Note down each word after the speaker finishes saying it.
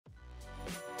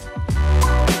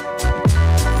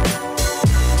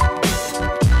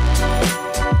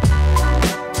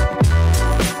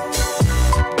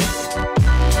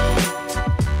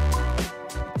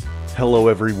Hello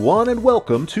everyone and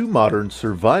welcome to Modern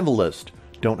Survivalist.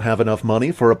 Don't have enough money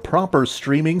for a proper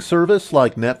streaming service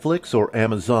like Netflix or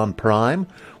Amazon Prime?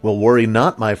 Well, worry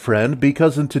not, my friend,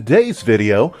 because in today's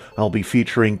video, I'll be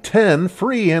featuring 10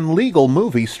 free and legal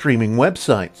movie streaming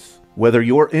websites. Whether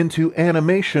you're into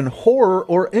animation, horror,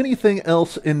 or anything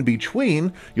else in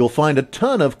between, you'll find a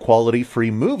ton of quality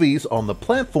free movies on the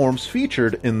platforms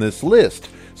featured in this list.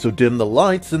 So dim the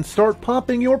lights and start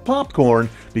popping your popcorn,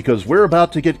 because we're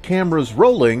about to get cameras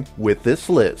rolling with this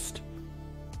list.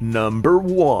 Number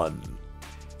 1.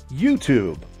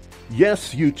 YouTube.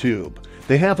 Yes, YouTube.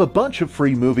 They have a bunch of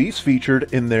free movies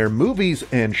featured in their Movies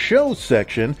and Shows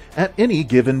section at any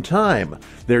given time.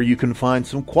 There you can find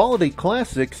some quality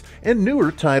classics and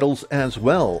newer titles as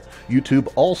well. YouTube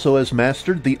also has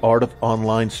mastered the art of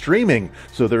online streaming,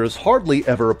 so there is hardly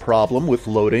ever a problem with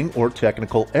loading or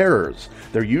technical errors.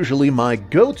 They're usually my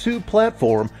go-to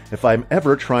platform if I'm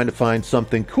ever trying to find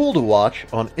something cool to watch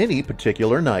on any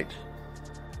particular night.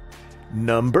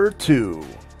 Number 2.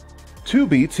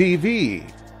 Tubi TV.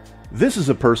 This is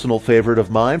a personal favorite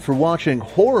of mine for watching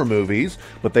horror movies,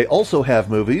 but they also have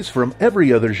movies from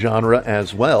every other genre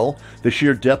as well. The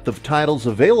sheer depth of titles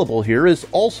available here is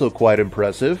also quite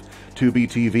impressive. Tubi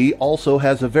TV also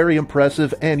has a very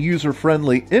impressive and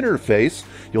user-friendly interface.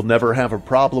 You'll never have a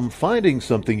problem finding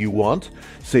something you want.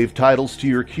 Save titles to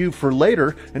your queue for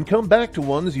later and come back to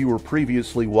ones you were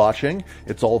previously watching.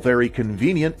 It's all very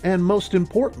convenient and, most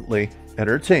importantly,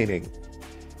 entertaining.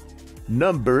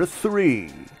 Number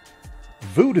 3.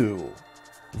 Vudu.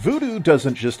 Vudu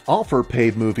doesn't just offer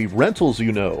paid movie rentals,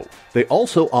 you know. They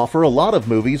also offer a lot of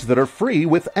movies that are free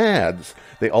with ads.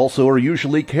 They also are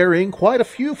usually carrying quite a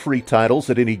few free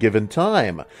titles at any given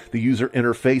time. The user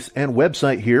interface and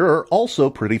website here are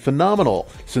also pretty phenomenal,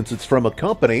 since it's from a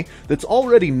company that's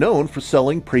already known for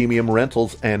selling premium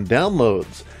rentals and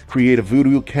downloads. Create a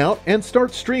Vudu account and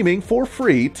start streaming for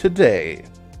free today.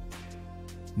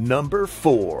 Number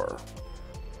 4.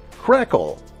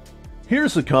 Crackle.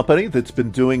 Here's a company that's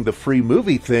been doing the free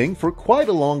movie thing for quite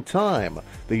a long time.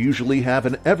 They usually have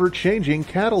an ever-changing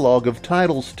catalog of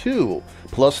titles too.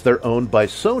 Plus they're owned by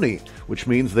Sony, which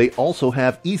means they also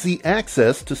have easy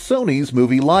access to Sony's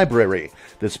movie library.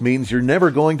 This means you're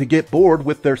never going to get bored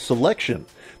with their selection.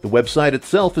 The website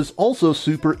itself is also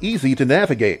super easy to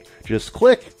navigate. Just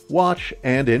click, watch,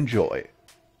 and enjoy.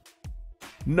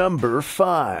 Number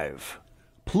 5.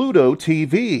 Pluto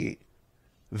TV.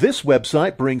 This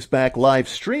website brings back live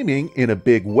streaming in a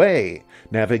big way.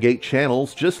 Navigate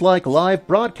channels just like live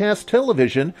broadcast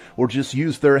television, or just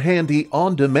use their handy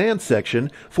on-demand section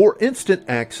for instant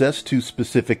access to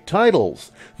specific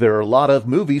titles. There are a lot of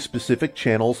movie-specific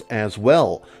channels as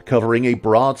well, covering a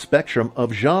broad spectrum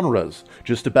of genres.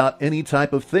 Just about any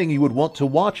type of thing you would want to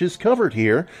watch is covered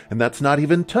here, and that's not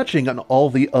even touching on all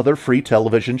the other free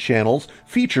television channels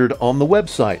featured on the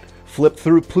website. Flip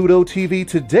through Pluto TV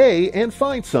today and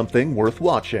find something worth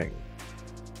watching.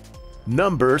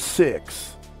 Number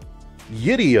 6.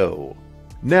 Yidio.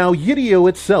 Now, Yidio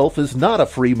itself is not a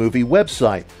free movie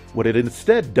website. What it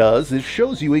instead does is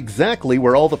shows you exactly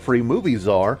where all the free movies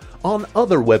are on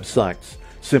other websites.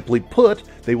 Simply put,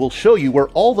 they will show you where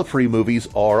all the free movies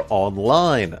are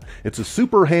online. It's a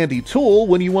super handy tool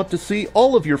when you want to see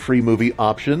all of your free movie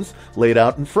options laid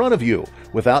out in front of you,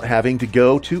 without having to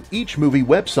go to each movie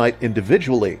website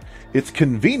individually. It's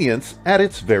convenience at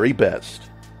its very best.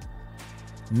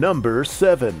 Number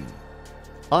 7.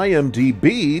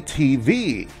 iMDB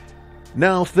TV.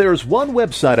 Now, if there's one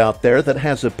website out there that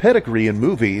has a pedigree in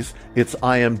movies, it's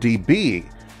iMDB.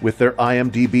 With their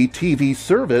iMDB TV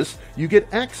service, you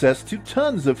get access to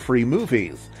tons of free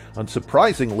movies.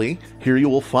 Unsurprisingly, here you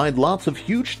will find lots of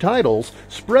huge titles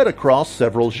spread across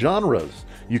several genres.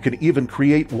 You can even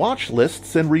create watch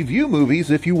lists and review movies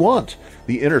if you want.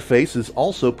 The interface is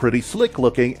also pretty slick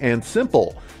looking and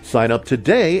simple. Sign up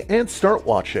today and start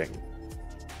watching.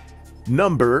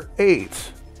 Number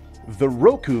 8. The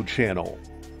Roku Channel.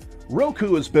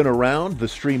 Roku has been around the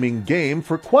streaming game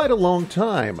for quite a long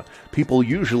time. People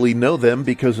usually know them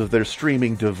because of their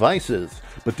streaming devices.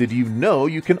 But did you know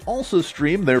you can also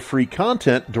stream their free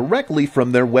content directly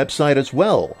from their website as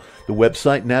well? The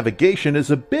website navigation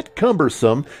is a bit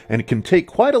cumbersome, and it can take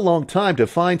quite a long time to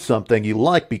find something you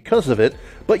like because of it,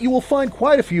 but you will find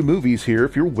quite a few movies here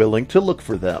if you're willing to look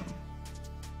for them.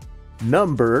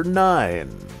 Number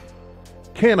 9.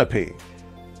 Kanopy.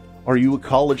 Are you a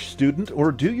college student,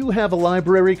 or do you have a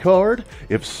library card?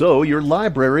 If so, your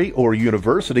library or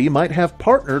university might have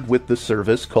partnered with the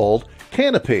service called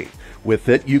Kanopy. With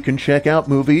it, you can check out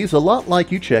movies a lot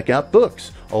like you check out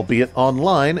books, albeit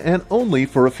online and only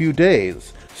for a few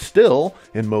days. Still,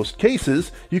 in most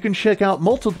cases, you can check out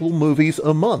multiple movies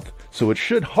a month, so it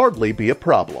should hardly be a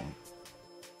problem.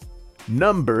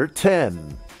 Number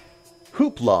 10.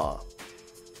 Hoopla.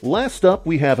 Last up,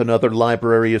 we have another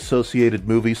library-associated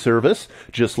movie service.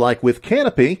 Just like with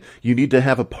Kanopy, you need to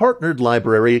have a partnered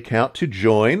library account to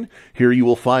join. Here you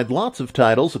will find lots of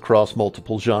titles across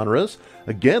multiple genres.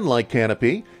 Again, like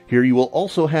Kanopy, here you will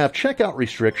also have checkout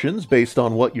restrictions based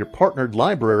on what your partnered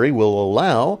library will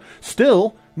allow.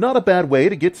 Still, not a bad way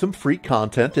to get some free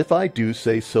content if I do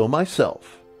say so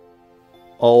myself.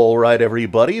 Alright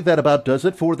everybody, that about does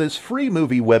it for this free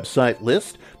movie website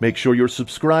list. Make sure you're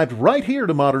subscribed right here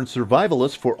to Modern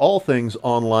Survivalist for all things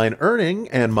online earning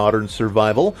and modern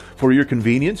survival. For your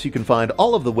convenience, you can find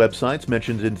all of the websites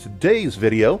mentioned in today's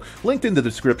video linked in the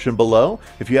description below.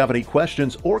 If you have any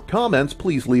questions or comments,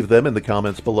 please leave them in the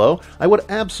comments below. I would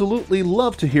absolutely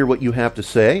love to hear what you have to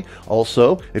say.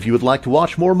 Also, if you would like to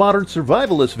watch more Modern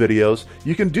Survivalist videos,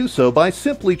 you can do so by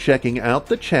simply checking out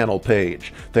the channel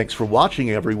page. Thanks for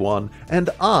watching, everyone, and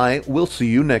I will see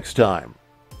you next time.